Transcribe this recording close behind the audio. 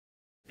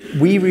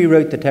We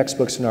rewrote the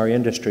textbooks in our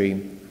industry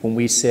when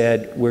we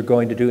said we're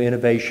going to do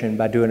innovation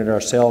by doing it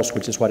ourselves,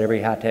 which is what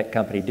every high-tech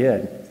company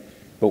did.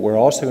 But we're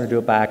also going to do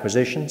it by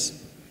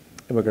acquisitions,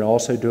 and we're going to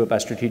also do it by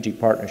strategic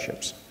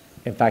partnerships.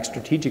 In fact,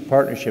 strategic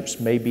partnerships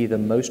may be the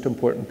most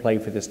important play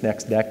for this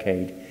next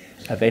decade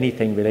of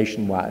anything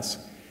relation-wise,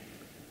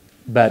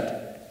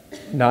 but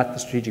not the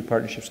strategic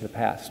partnerships of the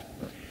past.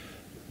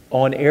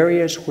 On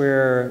areas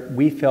where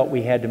we felt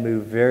we had to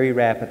move very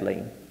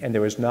rapidly, and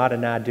there was not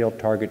an ideal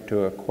target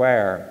to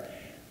acquire,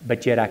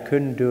 but yet I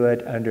couldn't do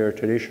it under a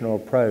traditional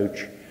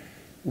approach,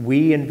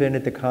 we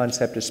invented the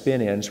concept of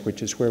spin-ins,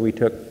 which is where we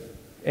took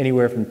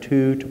anywhere from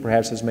 2 to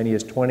perhaps as many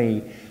as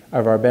 20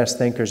 of our best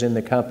thinkers in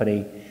the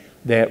company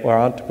that were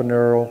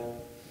entrepreneurial,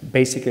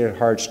 basically a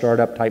hard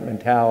startup type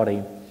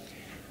mentality.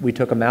 We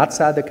took them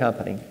outside the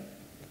company,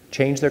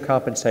 changed their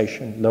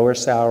compensation, lower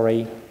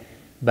salary,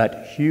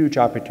 but huge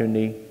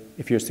opportunity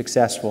if you're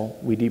successful.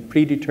 We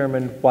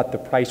predetermined what the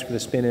price for the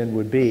spin-in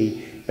would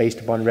be based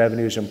upon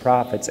revenues and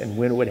profits and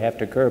when it would have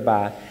to occur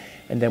by,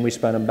 and then we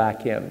spun them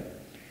back in.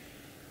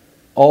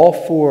 All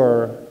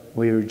 4,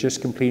 we were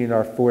just completing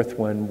our 4th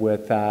one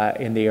with,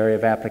 in the area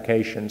of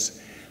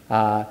applications,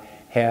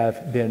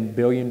 have been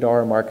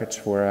billion-dollar markets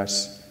for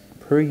us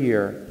per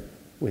year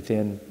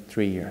within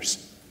 3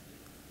 years.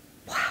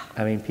 Wow.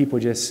 I mean, people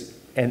just,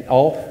 and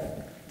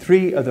all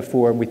 3 of the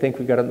 4, and we think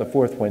we got on the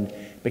 4th one,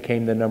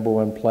 became the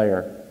 #1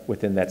 player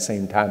within that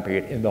same time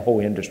period in the whole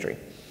industry.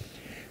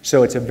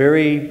 So it's a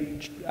very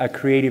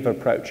creative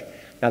approach.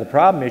 Now the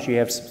problem is you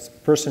have a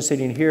person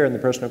sitting here and the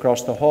person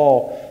across the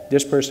hall,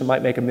 this person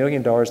might make $1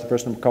 million, the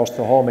person across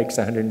the hall makes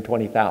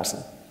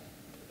 $120,000.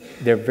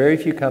 There are very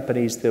few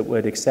companies that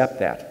would accept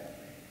that.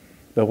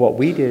 But what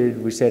we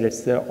did, we said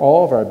it's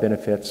all of our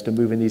benefits to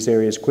move in these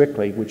areas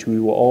quickly, which we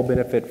will all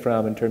benefit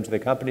from in terms of the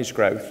company's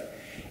growth.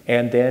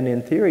 And then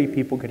in theory,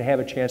 people could have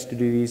a chance to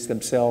do these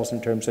themselves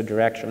in terms of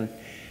direction.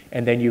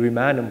 And then you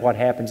remind them what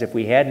happens if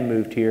we hadn't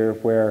moved here,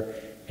 where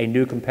a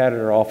new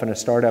competitor, often a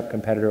startup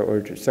competitor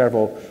or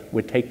several,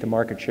 would take the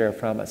market share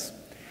from us.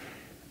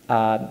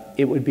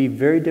 It would be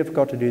very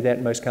difficult to do that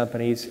in most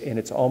companies, and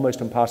it's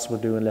almost impossible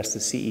to do unless the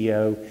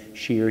CEO,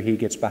 she or he,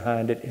 gets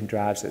behind it and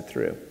drives it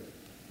through.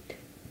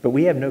 But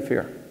we have no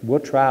fear. We'll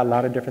try a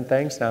lot of different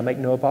things, and I make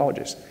no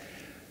apologies.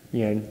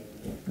 You know,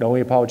 the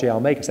only apology I'll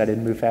make is I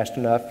didn't move fast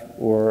enough,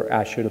 or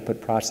I should have put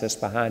process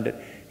behind it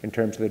in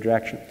terms of the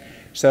direction.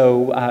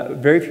 So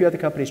very few other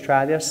companies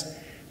try this.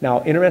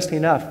 Now, interesting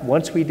enough,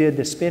 once we did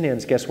the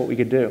spin-ins, guess what we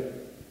could do?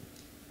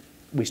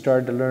 We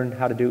started to learn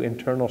how to do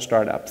internal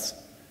startups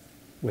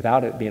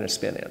without it being a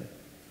spin-in.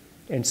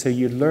 And so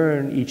you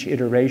learn each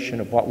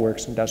iteration of what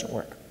works and doesn't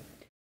work.